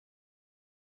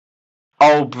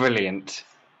Oh, brilliant.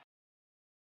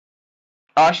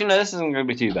 Oh, actually, no, this isn't going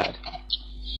to be too bad.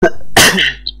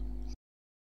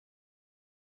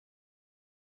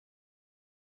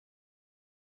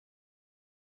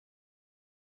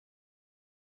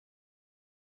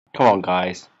 Come on,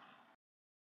 guys.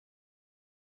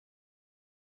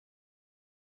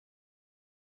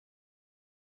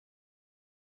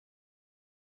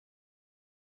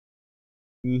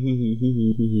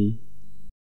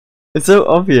 It's so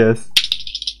obvious.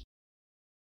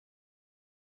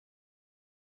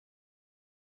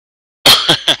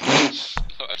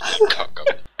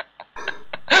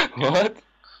 What?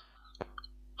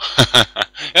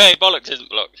 Hey, bollocks isn't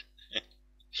blocked.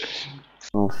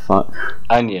 Oh fuck.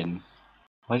 Onion.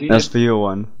 Why do you That's just... for your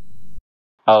one.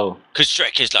 Oh, Cause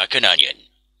Shrek is like an onion.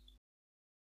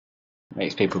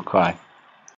 makes people cry.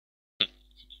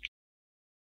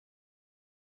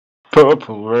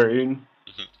 Purple rain.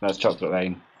 That's chocolate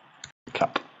rain.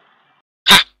 Cup.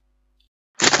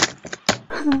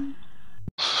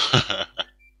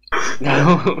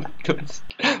 No, why does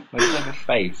it have a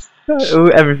face? Oh,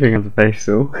 everything has a face,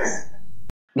 so.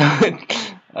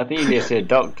 I think you need to see a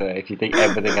doctor if you think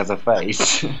everything has a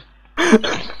face.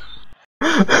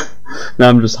 No,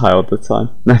 I'm just high all the time.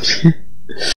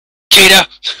 Cheetah!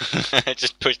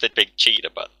 Just push that big cheetah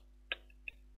button.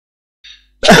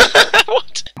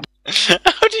 What?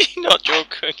 How do you not draw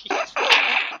cookies?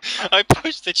 I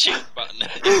pushed the cheat button.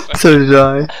 So did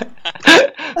I.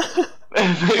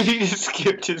 Maybe you just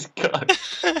skipped his go.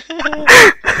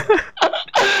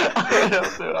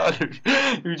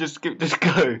 You just skipped his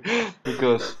go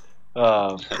because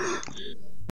boom.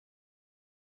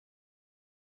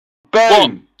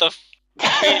 What the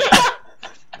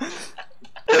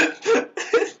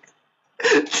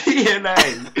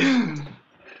DNA.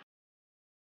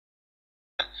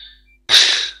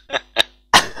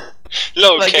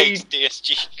 Low Like cakes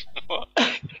DSG. What?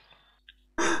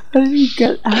 How did you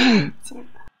get out?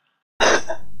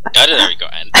 I don't know he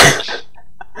got ant.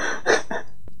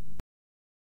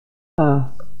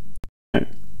 Oh.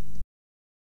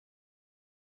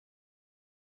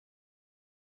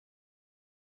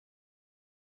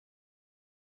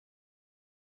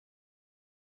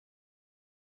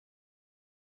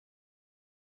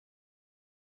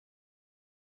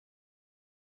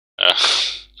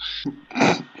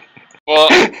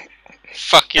 What?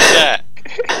 Fuck is that?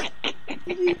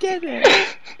 You get it.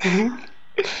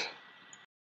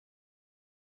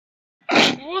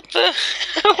 What the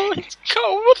hell? It's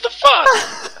cold. What the fuck?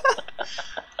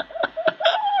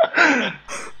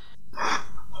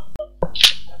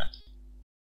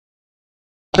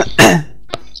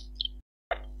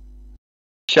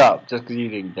 Shut up, just because you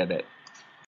didn't get it.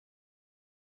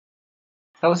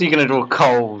 How was he going to draw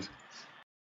cold?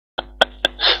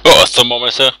 What, a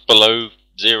thermometer below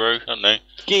 0? I don't know.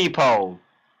 Ski pole.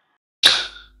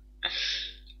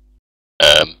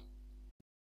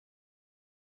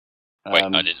 Wait, I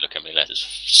didn't look at my letters.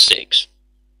 6.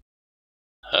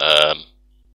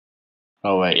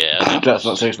 Oh wait, Yeah, that's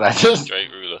not 6 letters.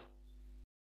 Straight ruler.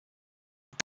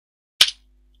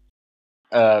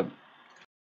 Um.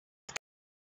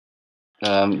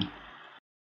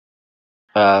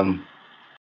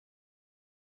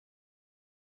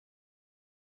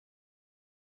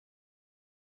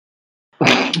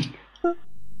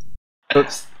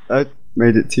 Oops, I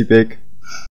made it too big.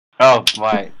 Oh,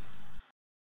 right.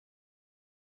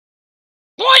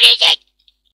 What is it?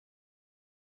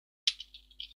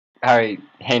 Harry,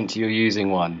 hint, you're using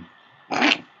one. Oh,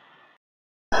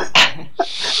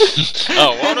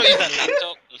 why not use that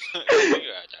laptop?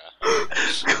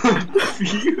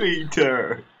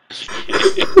 Computer.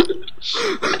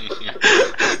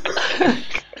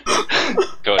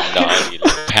 Go and die, you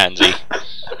little pansy.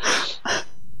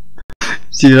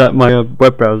 See that my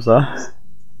web browser?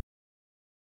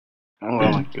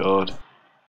 Oh my god.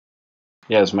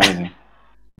 Yeah, it's amazing.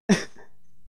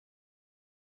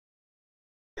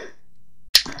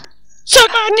 Suck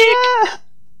my dick!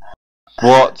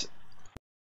 What?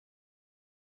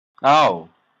 Oh.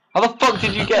 How the fuck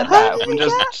did you get that from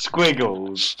just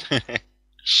squiggles?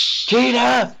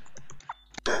 Cheetah!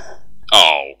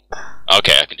 Oh.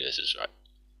 Okay, I can do this, this is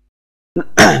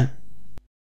right.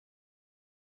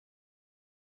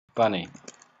 Bunny.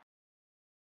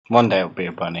 One day it'll be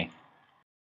a bunny.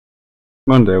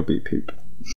 One day I'll be poop.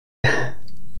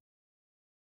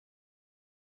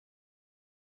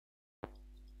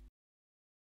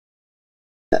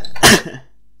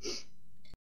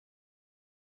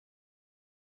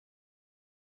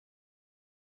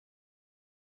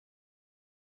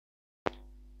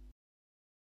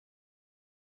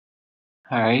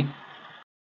 Harry?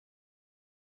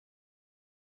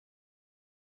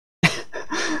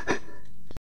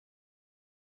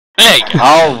 There you go.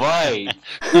 Oh, right.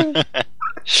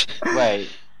 Wait.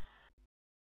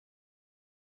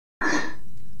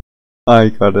 I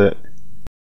got it.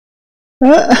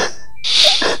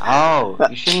 Oh,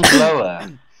 you shouldn't blow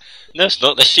her. No, it's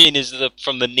not. The sheen is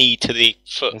from the knee to the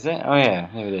foot. Is it? Oh yeah,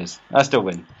 here it is. I still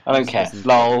win. I don't care. Doesn't-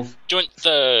 Lol. Joint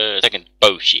second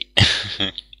bullshit.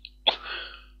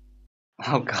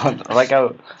 Oh god, I like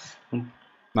how...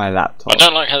 My laptop. I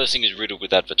don't like how this thing is riddled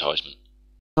with advertisement.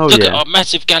 Oh Look at yeah. our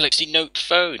massive Galaxy Note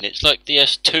phone. It's like the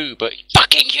S2, but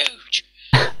fucking huge.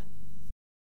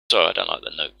 Sorry, I don't like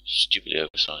the Note. Stupidly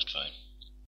oversized phone.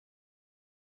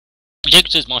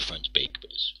 Jacob says my phone's big,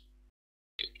 but it's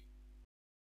good.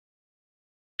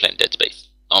 Playing Dead Space.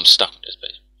 I'm stuck in Dead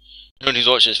Space. Anyone who's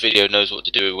watching this video knows what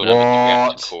to do when I'm in the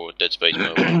reactor core Dead Space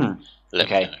mode. Let me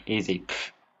Okay, know. easy.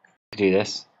 Do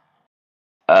this.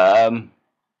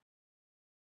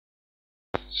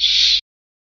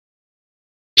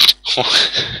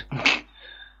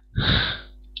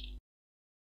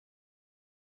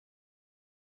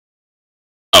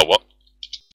 Oh, what?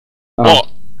 Oh. What?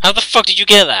 How the fuck did you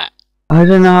get that? I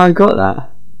don't know how I got that.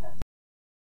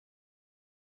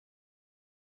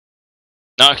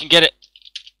 No, I can get it.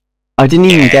 I didn't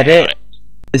even get got it.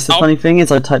 It's the Oh. funny thing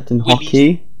is I typed in Willies.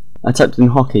 hockey. I typed in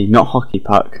hockey, not hockey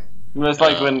puck. It's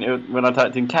like when I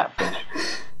typed in catfish.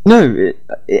 No,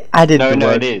 it added No, the no,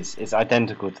 word. it is. It's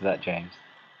identical to that, James.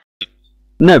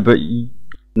 No, but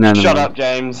no. Shut up,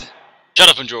 James. Shut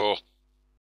up and draw.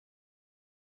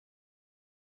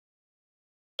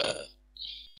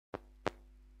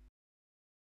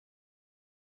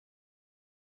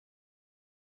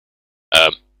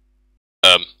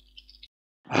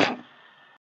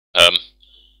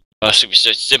 That should be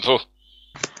so simple.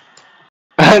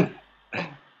 I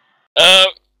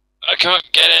can't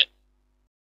get it.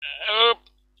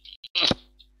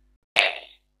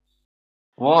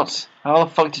 What? How the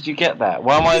fuck did you get that?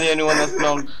 Why am I the only one that's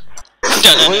not...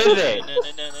 What is it?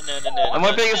 Am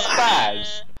I being a spaz?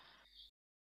 Is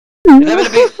that gonna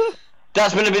be...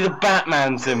 That's gonna be the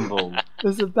Batman symbol.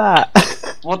 There's a bat.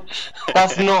 What?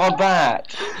 That's not a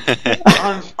bat.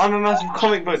 I'm a massive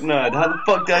comic book nerd. How the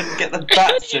fuck did I get the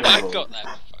bat symbol? I got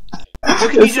that. Why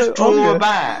can you It's just so draw a obvious.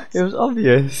 bat? It was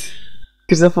obvious.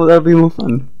 Because I thought that would be more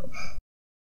fun.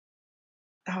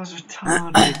 That was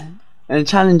retarded. And the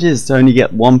challenge is to only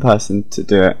get one person to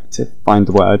do it, to find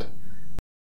the word.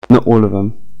 Not all of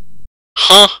them.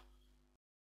 Huh?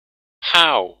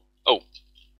 How? Oh.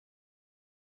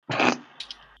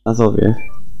 That's obvious.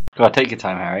 Go on, take your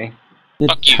time, Harry.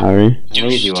 Fuck you. Harry. You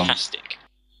An easy one. fantastic.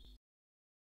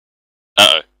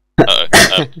 Uh-oh.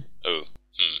 Uh-oh. Oh.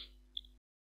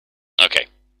 Okay.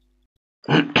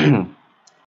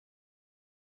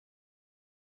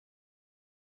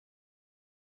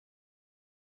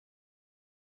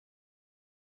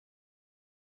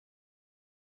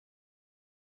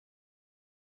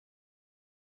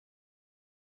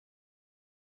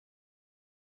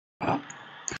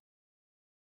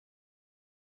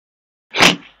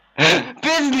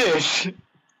 Business!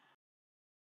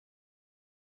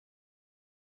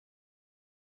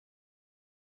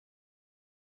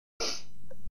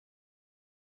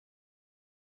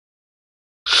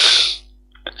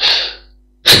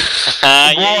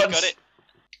 Yeah, you What? got it.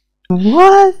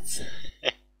 What?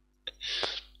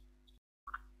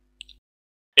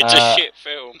 It's a shit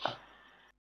film.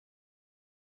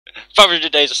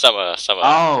 500 Days of Summer.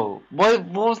 Oh, what?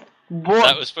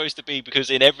 That was supposed to be because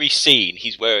in every scene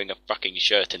he's wearing a fucking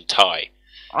shirt and tie.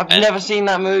 I've never seen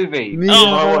that movie. Me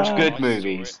Oh, I neither. watch good I saw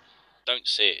movies. it. Don't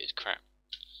see it, it's crap.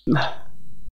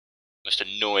 Most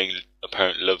annoying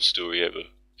apparent love story ever.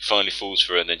 He finally falls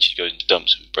for her and then she goes and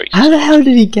dumps him and breaks How his the heart. hell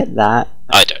did he get that?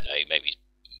 I don't know, maybe he's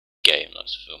gay and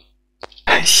loves the film.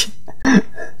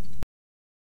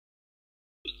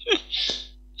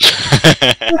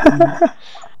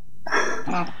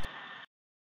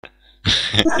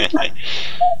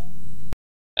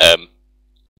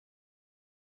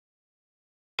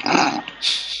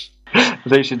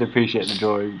 They should appreciate the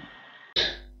drawing.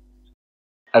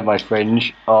 And my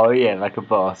fringe. Oh yeah, like a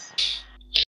boss.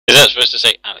 Is that supposed to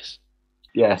say Alice?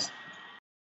 Yes.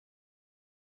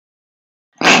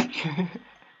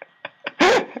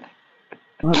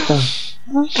 What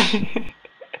the?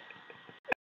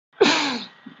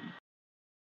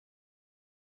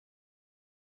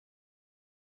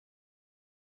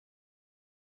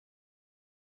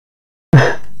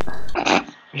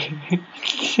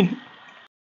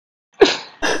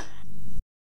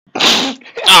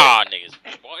 Ah, niggas.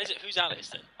 What is it? Who's Alice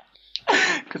then?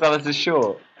 Because Alice is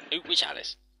short. Which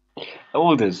Alice?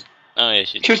 Alders. Oh yeah,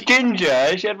 she's... She was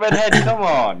ginger. She had red hair. Come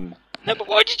on. No, but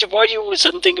why do you all of a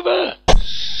sudden think of her?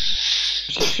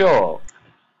 Sure.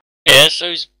 Yeah,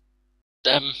 so's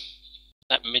that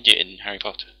midget in Harry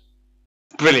Potter.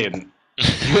 Brilliant.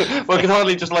 Well, I can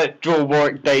hardly just like draw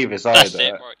Warwick Davis either. That's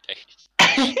it, Warwick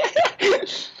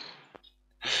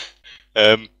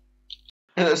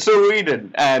Davis. Saul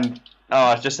Eden and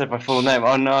I just said my full name.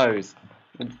 Oh no.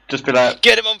 Just be like,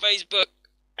 get him on Facebook.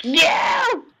 yeah.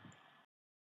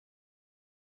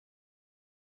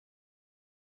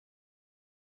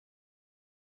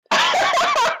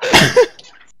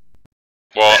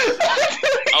 What?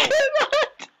 Oh.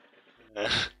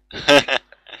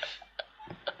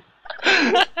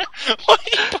 Why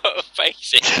did you put a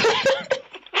face in?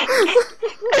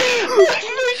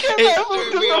 It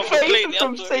threw me off completely. I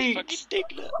thought it was fucking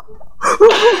Diglett.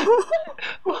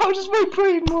 Well, how does my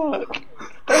brain work?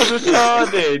 That was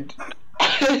retarded.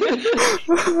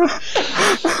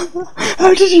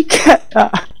 How did you get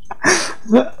that?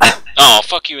 Oh,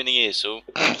 fuck you in the ear, Saul.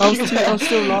 I was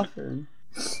still laughing.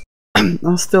 I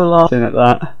was still laughing at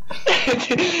that.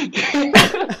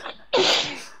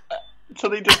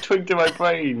 Something just twigged in my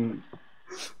brain.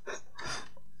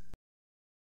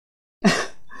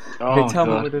 Oh, Okay, tell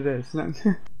me God. what it is. No.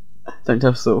 Don't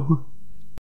tell Saul.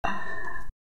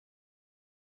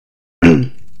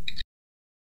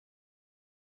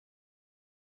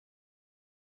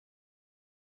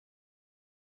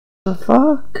 The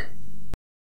fuck?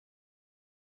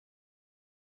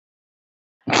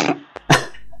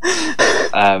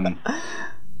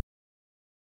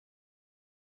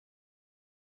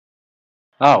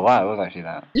 Oh wow, it was actually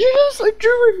that. You just like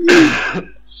drew with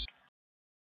me.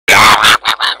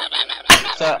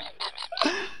 So,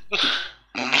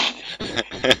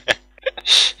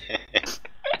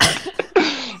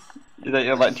 is that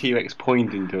you're like T-Rex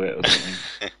pointing to it or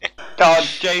something? God,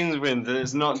 James wins, and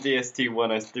it's not DST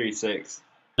 1036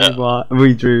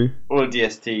 We drew. or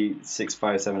DST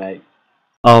 6578.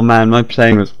 Oh man, my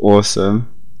playing was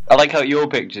awesome. I like how your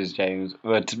pictures, James,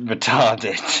 were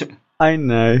retarded. I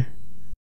know.